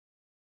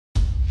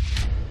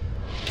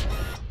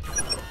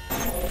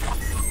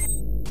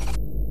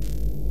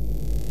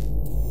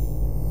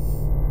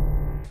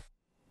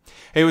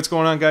Hey, what's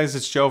going on, guys?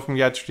 It's Joe from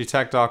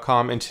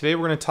GadgetryTech.com, and today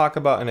we're going to talk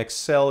about an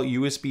Accell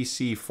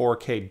USB-C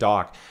 4K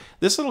dock.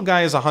 This little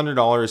guy is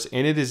 $100,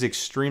 and it is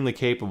extremely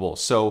capable.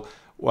 So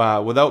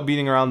without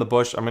beating around the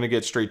bush, I'm going to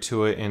get straight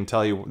to it and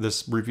tell you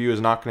this review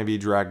is not going to be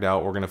dragged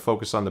out. We're going to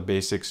focus on the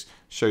basics,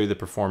 show you the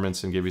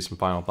performance, and give you some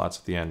final thoughts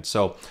at the end.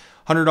 So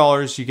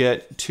 $100, you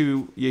get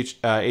two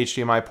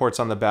HDMI ports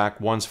on the back.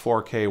 One's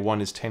 4K,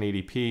 one is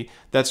 1080p.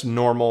 That's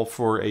normal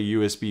for a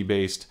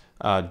USB-based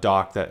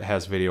dock that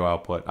has video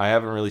output. I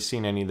haven't really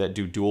seen any that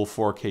do dual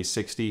 4K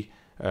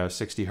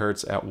 60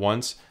 hertz at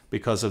once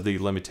because of the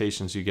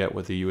limitations you get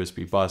with the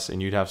USB bus, and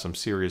you'd have some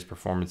serious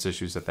performance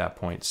issues at that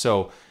point.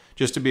 So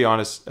just to be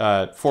honest,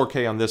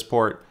 4K on this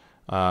port,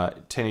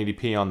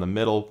 1080p on the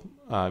middle,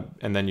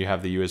 and then you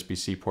have the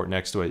USB-C port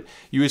next to it.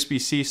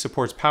 USB-C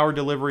supports power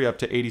delivery up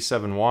to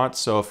 87 watts,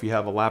 so if you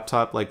have a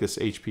laptop like this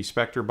HP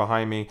Spectre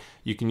behind me,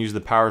 you can use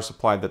the power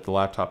supply that the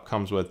laptop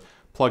comes with,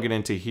 plug it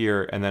into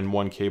here, and then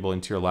one cable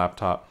into your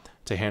laptop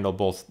to handle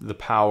both the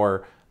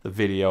power, the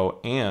video,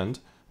 and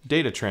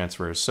data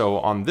transfers. So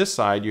on this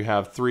side, you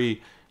have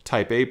three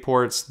Type A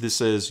ports.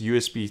 This is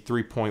USB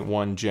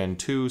 3.1 Gen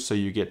 2, so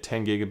you get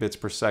 10 gigabits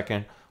per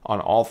second on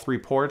all three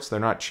ports. They're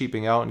not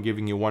cheaping out and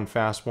giving you one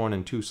fast one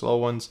and two slow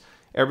ones.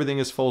 Everything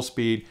is full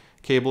speed.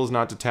 Cable is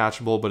not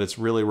detachable, but it's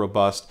really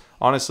robust.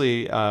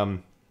 Honestly,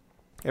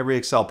 every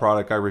Accell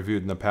product I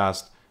reviewed in the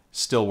past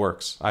still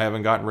works. I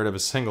haven't gotten rid of a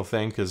single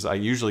thing because I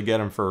usually get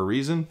them for a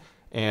reason,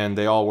 and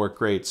they all work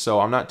great. So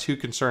I'm not too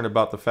concerned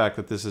about the fact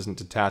that this isn't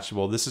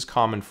detachable. This is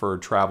common for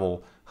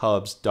travel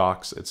hubs,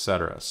 docks,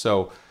 etc.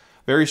 So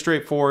very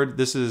straightforward.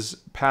 This is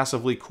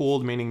passively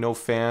cooled, meaning no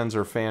fans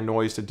or fan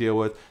noise to deal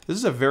with. This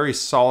is a very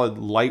solid,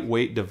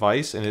 lightweight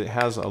device, and it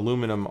has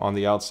aluminum on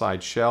the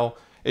outside shell.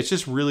 It's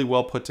just really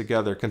well put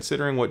together.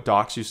 Considering what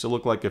docks used to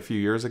look like a few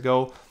years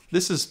ago,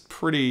 this is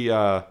pretty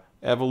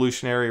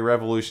evolutionary,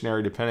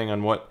 revolutionary, depending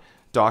on what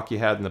dock you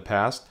had in the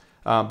past,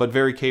 but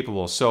very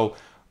capable. So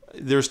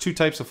there's two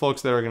types of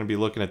folks that are going to be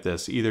looking at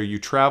this. Either you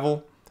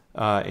travel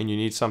and you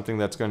need something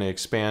that's going to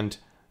expand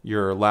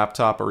your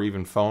laptop or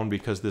even phone,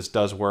 because this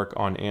does work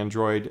on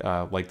Android,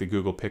 like the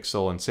Google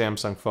Pixel and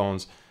Samsung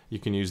phones. You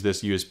can use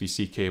this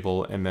USB-C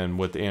cable, and then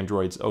with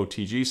Android's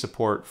OTG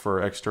support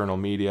for external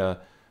media,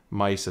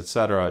 mice,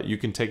 etc., you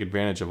can take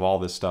advantage of all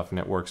this stuff, and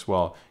it works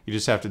well. You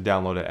just have to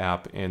download an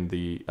app, and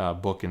the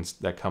book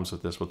that comes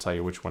with this will tell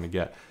you which one to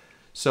get.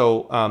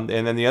 So, and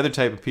then the other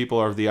type of people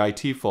are the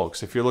IT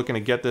folks. If you're looking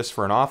to get this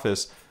for an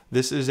office,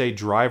 this is a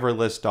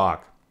driverless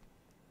dock.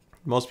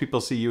 Most people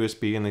see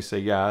USB and they say,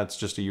 yeah, it's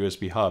just a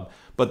USB hub.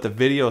 But the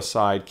video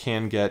side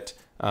can get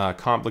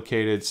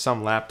complicated.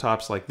 Some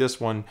laptops like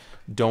this one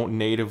don't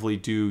natively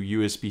do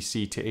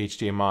USB-C to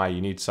HDMI.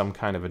 You need some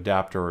kind of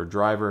adapter or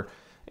driver.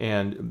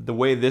 And the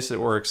way this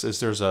works is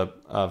there's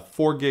a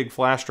 4 gig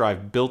flash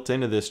drive built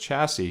into this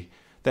chassis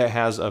that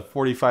has a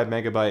 45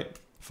 megabyte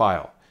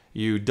file.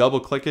 You double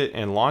click it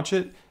and launch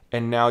it,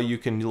 and now you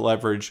can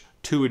leverage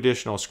 2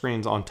 additional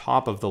screens on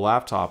top of the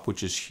laptop,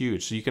 which is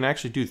huge. So you can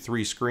actually do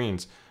 3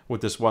 screens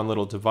with this one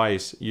little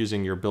device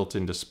using your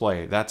built-in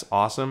display. That's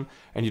awesome,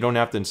 and you don't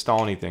have to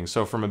install anything.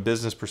 So from a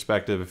business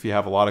perspective, if you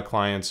have a lot of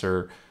clients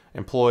or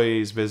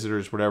employees,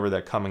 visitors, whatever,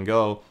 that come and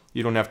go,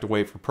 you don't have to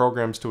wait for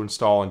programs to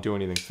install and do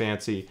anything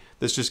fancy.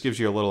 This just gives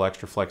you a little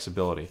extra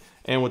flexibility.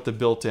 And with the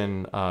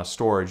built-in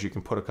storage, you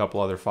can put a couple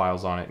other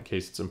files on it in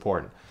case it's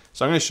important.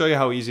 So I'm going to show you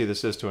how easy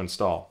this is to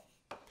install.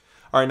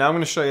 All right, now I'm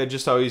going to show you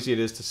just how easy it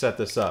is to set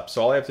this up.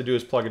 So all I have to do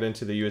is plug it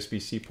into the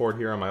USB-C port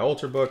here on my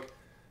Ultrabook.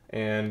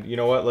 And you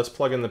know what? Let's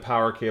plug in the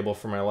power cable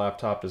for my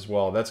laptop as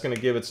well. That's going to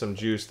give it some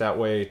juice. That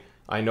way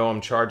I know I'm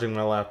charging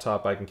my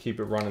laptop. I can keep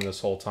it running this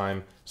whole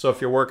time. So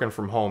if you're working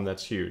from home,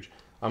 that's huge.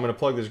 I'm going to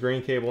plug this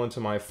green cable into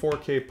my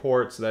 4K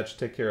port, so that should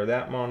take care of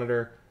that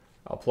monitor.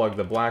 I'll plug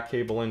the black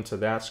cable into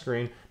that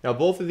screen. Now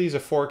both of these are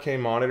 4K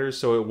monitors,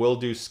 so it will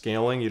do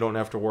scaling. You don't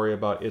have to worry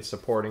about it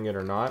supporting it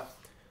or not.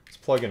 Let's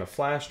plug in a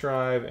flash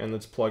drive, and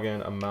let's plug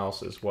in a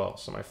mouse as well.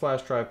 So my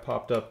flash drive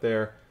popped up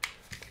there.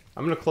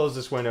 I'm going to close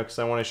this window because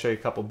I want to show you a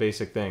couple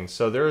basic things.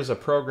 So there is a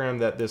program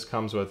that this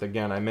comes with.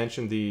 Again, I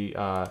mentioned the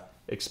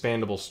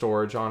expandable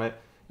storage on it.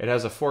 It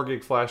has a 4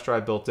 gig flash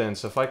drive built in.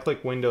 So if I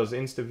click Windows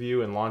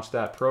InstaView and launch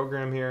that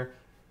program here,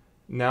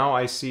 now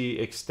I see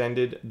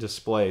extended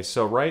display.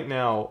 So right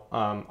now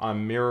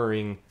I'm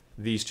mirroring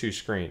these 2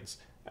 screens,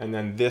 and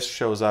then this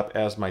shows up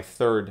as my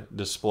third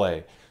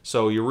display.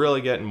 So you're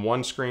really getting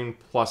one screen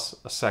plus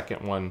a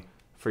second one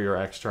for your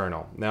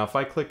external. Now if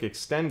I click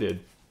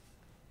extended,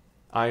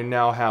 I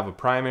now have a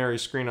primary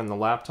screen on the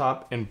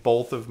laptop, and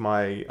both of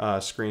my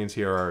screens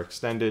here are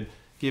extended,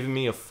 giving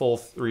me a full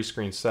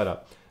 3-screen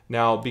setup.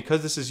 Now,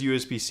 because this is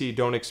USB-C,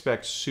 don't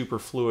expect super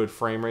fluid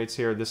frame rates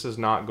here. This is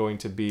not going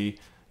to be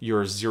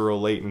your 0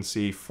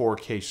 latency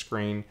 4K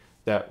screen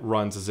that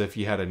runs as if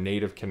you had a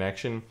native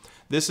connection.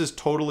 This is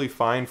totally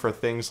fine for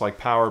things like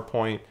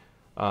PowerPoint,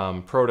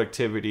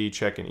 productivity,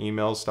 checking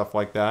emails, stuff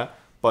like that.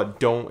 But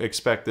don't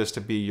expect this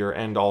to be your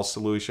end-all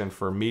solution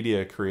for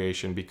media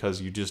creation,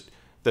 because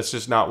that's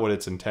just not what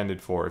it's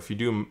intended for. If you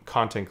do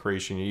content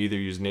creation, you either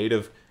use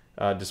native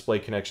display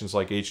connections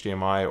like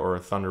HDMI or a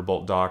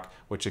Thunderbolt dock,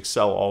 which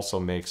Accell also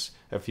makes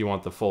if you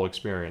want the full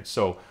experience.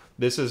 So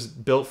this is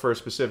built for a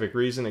specific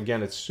reason.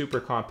 Again, it's super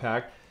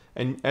compact.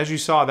 And as you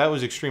saw, that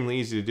was extremely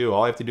easy to do.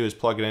 All I have to do is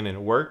plug it in and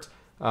it worked.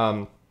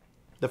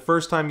 The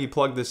first time you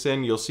plug this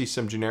in, you'll see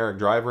some generic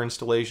driver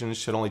installations.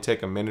 Should only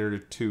take a minute or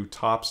two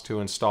tops to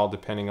install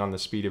depending on the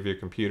speed of your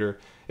computer.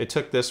 It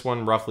took this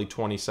one roughly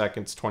 20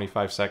 seconds,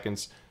 25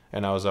 seconds,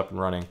 and I was up and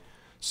running.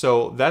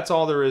 So that's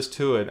all there is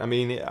to it. I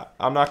mean,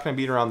 I'm not going to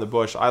beat around the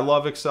bush. I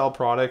love Accell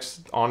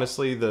products.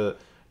 Honestly, the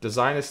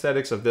design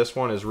aesthetics of this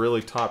one is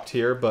really top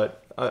tier,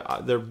 but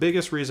the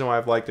biggest reason why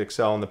I've liked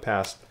Accell in the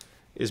past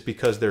is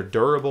because they're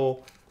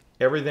durable.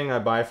 Everything I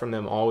buy from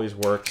them always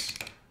works.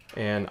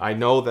 And I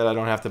know that I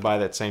don't have to buy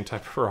that same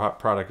type of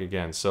product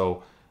again.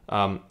 So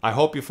I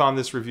hope you found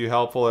this review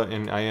helpful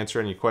and I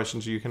answered any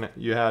questions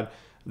you had.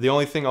 The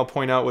only thing I'll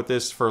point out with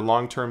this for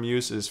long-term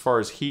use as far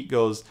as heat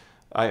goes,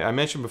 I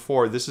mentioned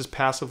before, this is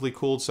passively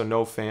cooled, so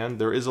no fan.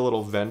 There is a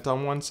little vent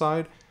on one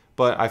side,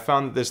 but I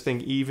found that this thing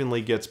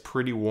evenly gets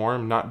pretty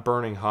warm, not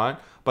burning hot,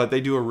 but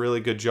they do a really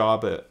good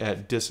job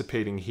at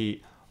dissipating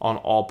heat on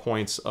all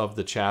points of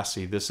the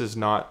chassis. This is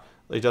not...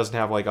 It doesn't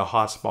have like a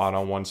hot spot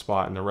on one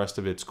spot and the rest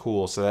of it's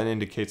cool, so that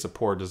indicates a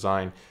poor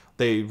design.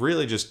 They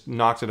really just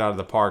knocked it out of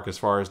the park as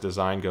far as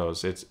design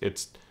goes.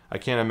 I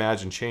can't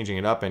imagine changing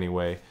it up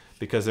anyway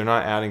because they're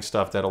not adding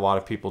stuff that a lot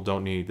of people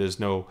don't need. There's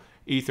no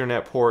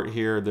Ethernet port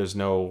here, there's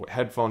no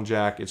headphone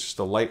jack. It's just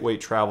a lightweight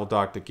travel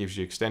dock that gives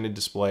you extended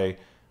display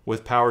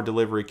with power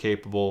delivery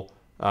capable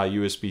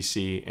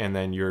USB-C and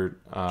then your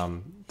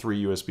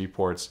 3 USB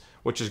ports,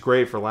 which is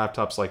great for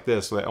laptops like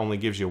this. So that only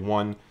gives you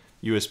one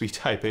USB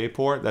type A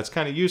port. That's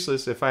kind of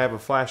useless if I have a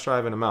flash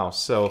drive and a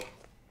mouse. So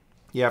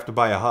you have to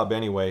buy a hub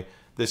anyway.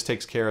 This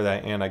takes care of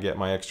that and I get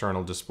my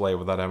external display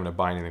without having to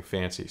buy anything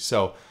fancy.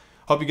 So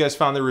hope you guys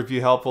found the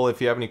review helpful.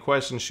 If you have any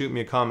questions, shoot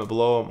me a comment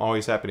below. I'm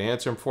always happy to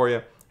answer them for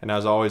you. And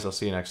as always, I'll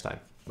see you next time.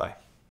 Bye.